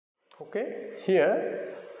Okay,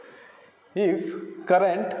 here if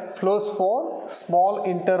current flows for small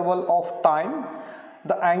interval of time,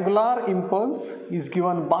 the angular impulse is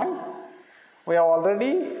given by, we have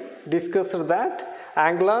already discussed that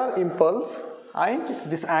angular impulse, and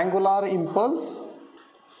this angular impulse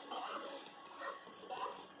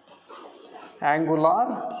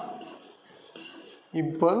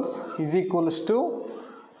is equals to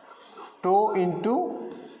tau into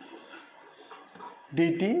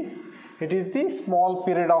dt. It is the small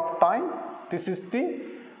period of time. This is the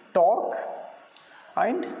torque,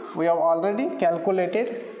 and we have already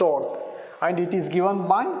calculated torque, and it is given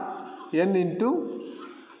by N into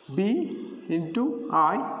B into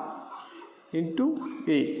I into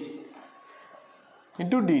A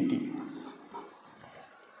into dt,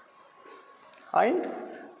 and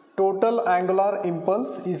total angular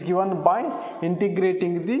impulse is given by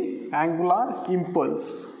integrating the angular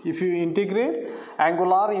impulse. If you integrate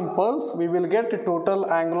angular impulse, we will get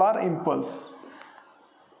total angular impulse.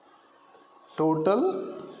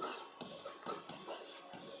 Total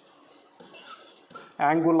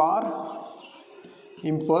angular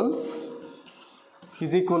impulse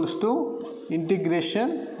is equals to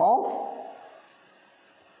integration of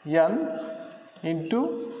N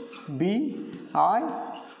into B I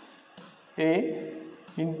A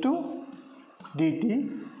into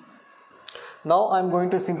dt. Now I am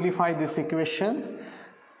going to simplify this equation.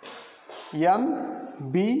 N,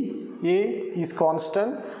 B, A is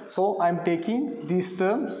constant, so I am taking these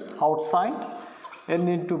terms outside. N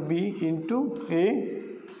into B into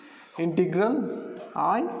A integral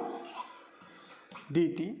I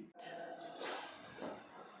dt.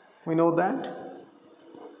 We know that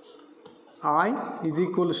I is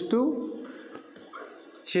equals to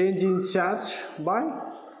change in charge by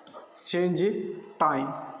change in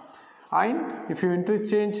time, and if you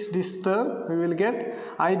interchange this term, we will get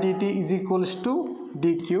I dt is equals to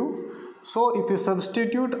dq. So if you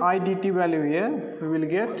substitute I dt value here, we will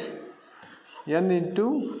get N into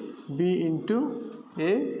B into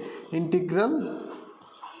A integral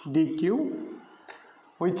dq,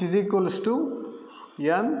 which is equals to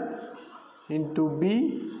N into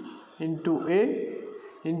B into A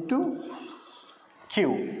into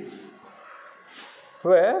Q,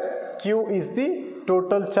 where Q is the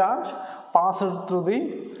total charge passed through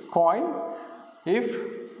the coil. If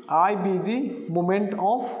I be the moment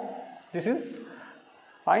of, this is,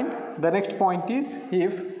 and the next point is,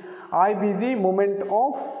 if I be the moment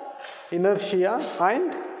of inertia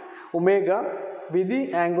and omega be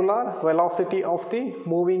the angular velocity of the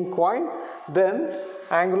moving coil, then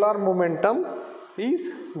angular momentum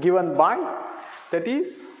is given by, that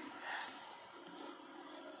is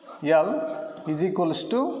L is equals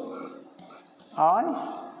to I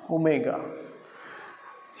omega.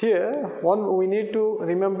 Here we need to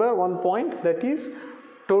remember one point, that is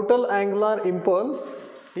total angular impulse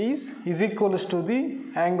is equals to the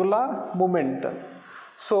angular momentum.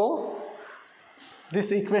 So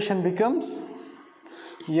this equation becomes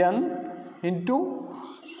N into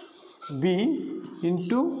B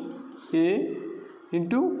into A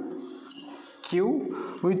into Q,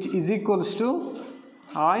 which is equals to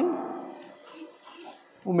I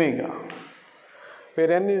omega,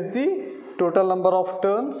 where N is the total number of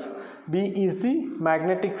turns, B is the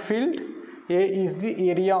magnetic field, A is the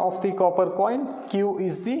area of the copper coil, Q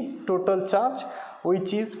is the total charge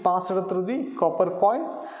which is passed through the copper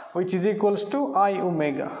coil, which is equals to I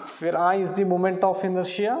omega, where I is the moment of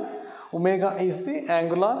inertia, omega is the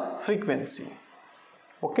angular frequency.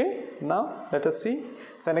 Okay, now let us see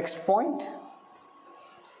the next point.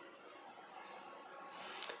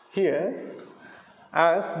 Here,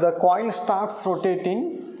 as the coil starts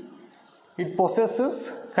rotating, it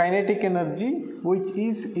possesses kinetic energy which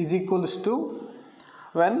is equals to,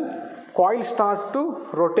 when coil start to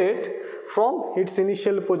rotate from its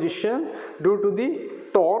initial position, due to the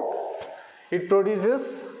torque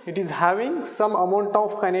it is having some amount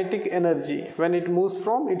of kinetic energy when it moves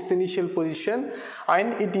from its initial position,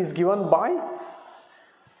 and it is given by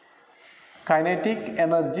kinetic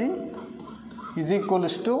energy is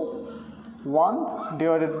equals to 1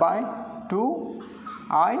 divided by 2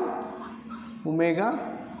 I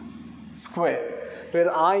omega square,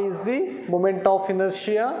 where I is the moment of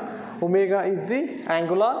inertia, omega is the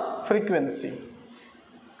angular frequency.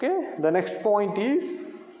 Okay, the next point is,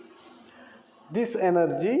 this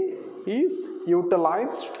energy is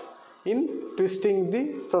utilized in twisting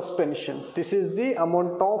the suspension. This is the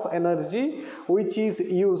amount of energy which is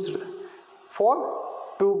used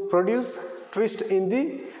to produce twist in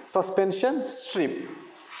the suspension strip,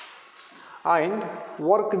 and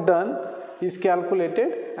work done is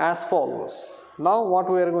calculated as follows. Now what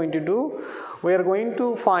we are going to do, we are going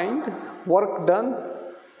to find work done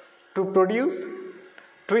to produce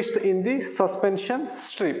twist in the suspension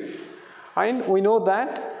strip, and we know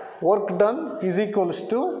that work done is equals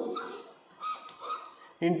to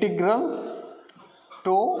integral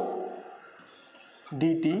tau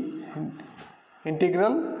dt,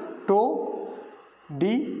 integral tau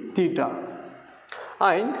d theta,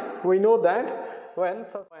 and we know that when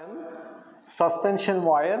suspension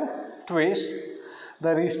wire twists,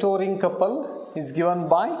 the restoring couple is given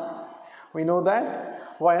by, we know that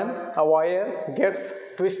when a wire gets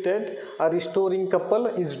twisted, a restoring couple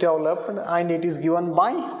is developed, and it is given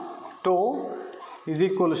by tau is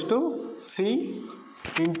equals to C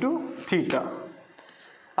into theta.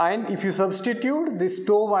 And if you substitute this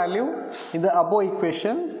tau value in the above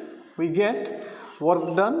equation, we get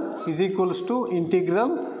work done is equals to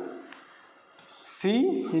integral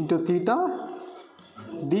C into theta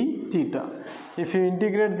d theta. If you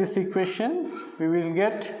integrate this equation, we will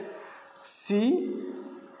get C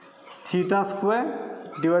theta square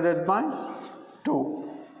divided by 2.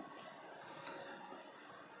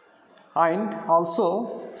 And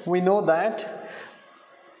also we know that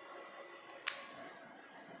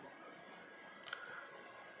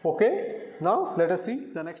okay, now let us see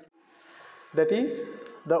the next, that is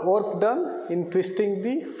the work done in twisting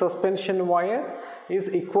the suspension wire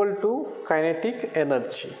is equal to kinetic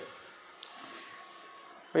energy.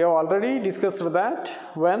 We have already discussed that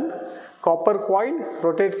when copper coil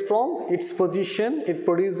rotates from its position, it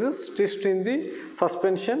produces twist in the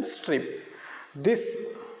suspension strip.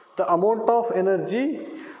 The amount of energy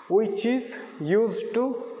which is used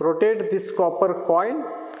to rotate this copper coil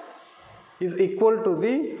is equal to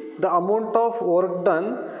the amount of work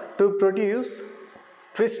done to produce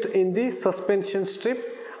twist in the suspension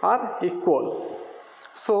strip are equal.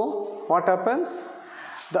 So what happens?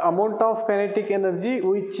 The amount of kinetic energy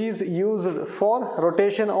which is used for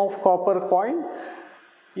rotation of copper coil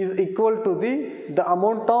is equal to the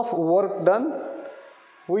amount of work done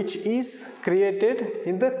which is created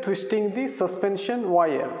in the twisting the suspension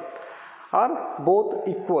wire, are both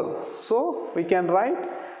equal. So we can write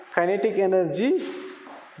kinetic energy,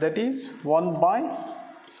 that is 1 by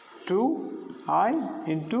 2I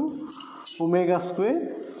into omega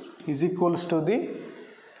square is equals to the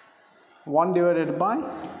 1 divided by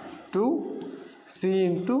 2 C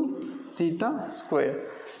into theta square.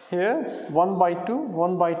 Here 1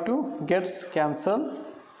 by 2 gets cancelled.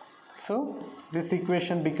 So this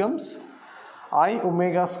equation becomes I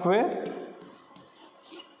omega square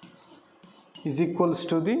is equals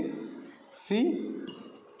to the C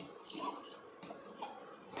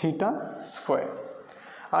theta square.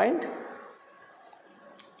 And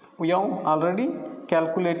we have already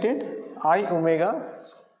calculated I omega.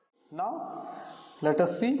 Now let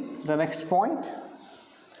us see the next point.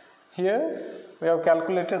 Here we have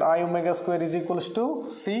calculated I omega square is equals to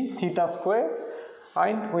C theta square,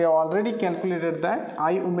 and we have already calculated that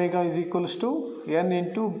I omega is equals to N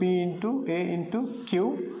into B into A into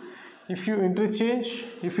Q. If you interchange,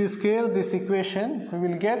 if you scale this equation, we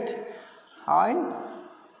will get I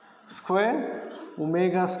square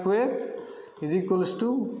omega square is equals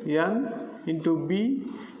to N into B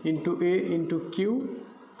into A into Q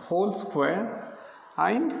whole square,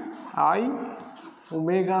 and I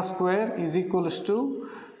omega square is equals to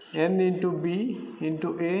N into B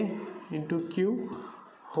into A into Q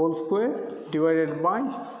whole square divided by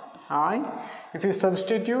I. If you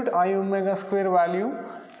substitute I omega square value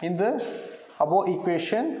in the above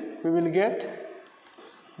equation, we will get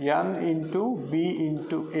N into B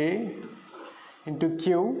into A into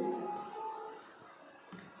Q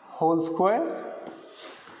whole square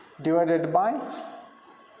divided by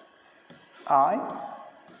I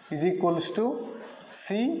is equals to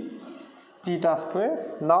C theta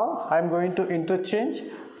square. Now I am going to interchange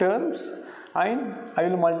terms, and I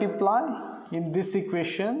will multiply in this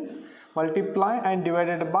equation, multiply and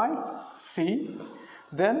divided by C.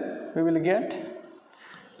 Then we will get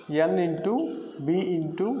N into B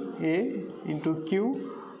into A into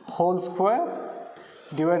Q whole square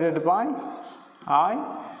divided by I,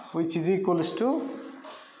 which is equals to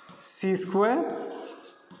C square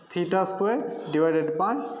theta square divided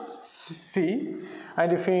by C.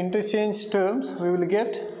 And if we interchange terms, we will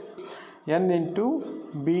get N into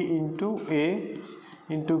B into A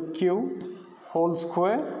into Q whole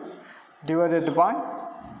square divided by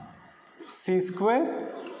C square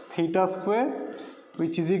theta square,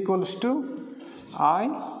 which is equals to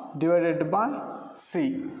I divided by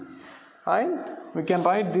C. And we can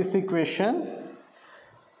write this equation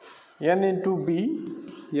N into B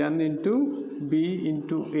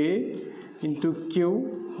into A into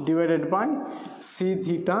Q divided by C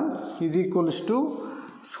theta is equals to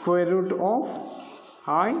square root of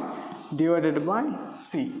I divided by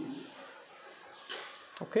C.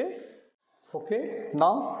 Okay,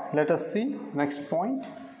 now let us see next point.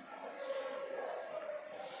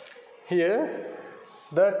 Here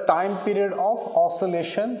the time period of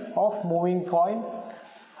oscillation of moving coil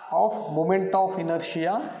of moment of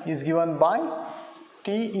inertia is given by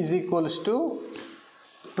T is equals to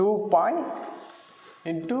 2 pi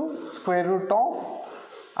into square root of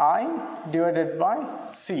I divided by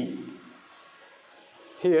C.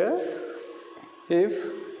 Here,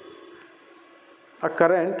 if a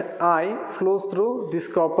current I flows through this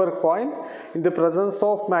copper coil in the presence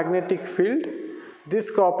of magnetic field,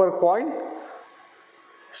 this copper coil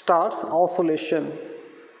starts oscillation,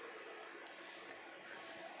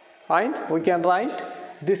 and we can write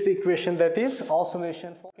this equation, that is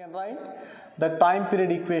oscillation. We can write the time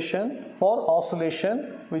period equation for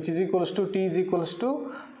oscillation, which is equals to T is equals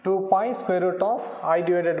to 2 pi square root of I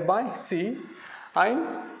divided by C, and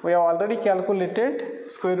we have already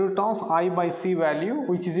calculated square root of I by C value,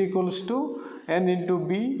 which is equals to N into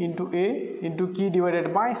B into A into K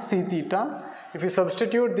divided by C theta. If you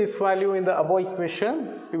substitute this value in the above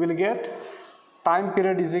equation, you will get time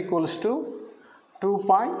period is equals to 2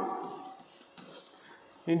 pi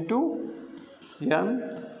into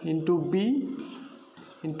N into B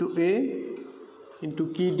into A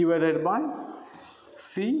into K divided by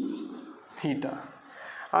C theta.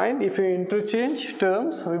 And if you interchange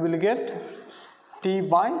terms, we will get T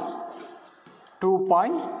by 2 pi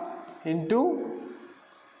into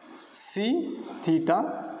C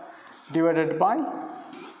theta divided by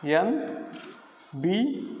N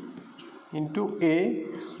B into A,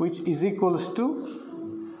 which is equals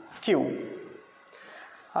to Q,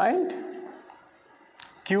 and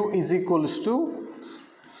Q is equals to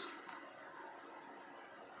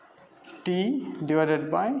T divided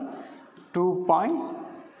by 2 pi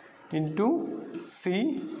into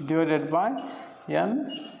C divided by N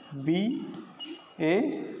B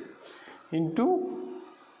A into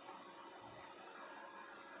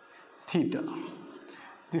theta.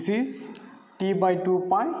 This is T by 2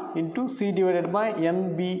 pi into C divided by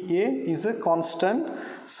N B A is a constant,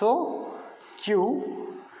 so Q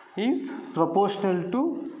is proportional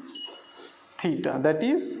to theta, that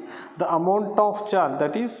is the amount of charge,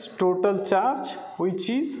 that is total charge, which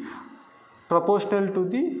is proportional to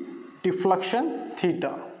the deflection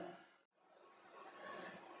theta.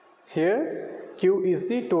 Here Q is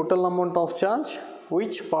the total amount of charge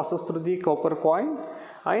which passes through the copper coil,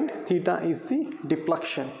 and theta is the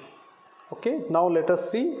deflection. Okay, now let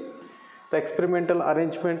us see the experimental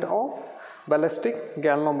arrangement of ballistic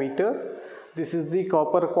galvanometer. This is the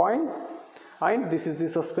copper coil, and this is the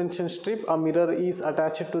suspension strip. A mirror is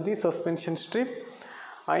attached to the suspension strip,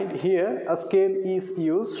 and here a scale is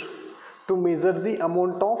used to measure the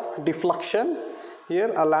amount of deflection.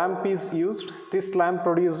 Here a lamp is used. This lamp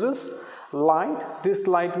produces light. This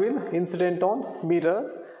light will incident on mirror.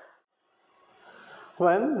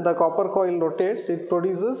 When the copper coil rotates, it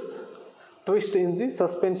produces twist in the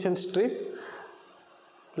suspension strip.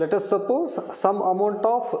 Let us suppose some amount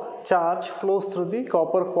of charge flows through the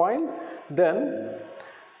copper coil, then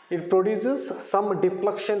it produces some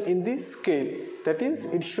deflection in the scale, that is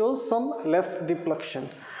it shows some less deflection.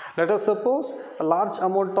 Let us suppose a large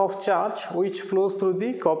amount of charge which flows through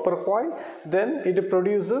the copper coil, then it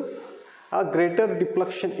produces a greater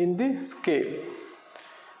deflection in the scale.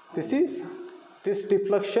 This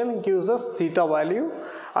deflection gives us theta value,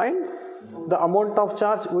 and the amount of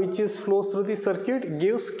charge which flows through the circuit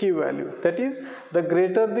gives Q value, that is the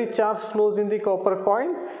greater the charge flows in the copper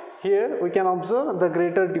coil, here we can observe the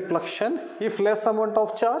greater deflection. If less amount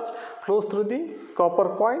of charge flows through the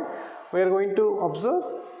copper coil, we are going to observe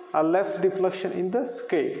a less deflection in the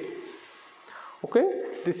scale. Okay,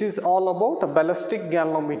 this is all about a ballistic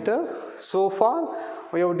galvanometer. So far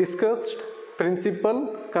we have discussed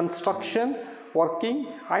principle, construction, working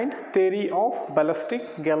and theory of ballistic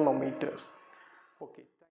galvanometer. Okay.